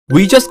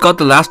We just got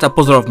the last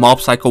episode of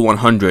Mob Psycho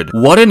 100.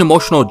 What an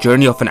emotional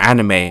journey of an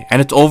anime, and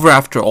it's over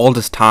after all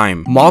this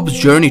time. Mob's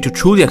journey to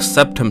truly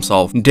accept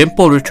himself,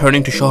 Dimple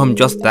returning to show him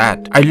just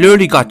that. I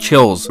literally got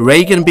chills.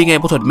 Reigen being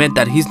able to admit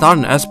that he's not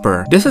an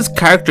Esper. This is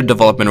character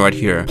development right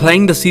here.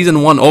 Playing the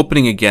season 1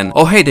 opening again.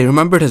 Oh hey, they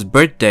remembered his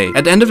birthday.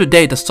 At the end of the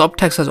day, the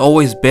subtext has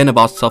always been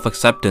about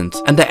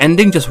self-acceptance, and the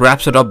ending just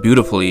wraps it up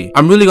beautifully.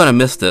 I'm really gonna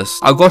miss this.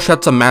 I'll go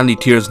shed some manly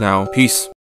tears now. Peace.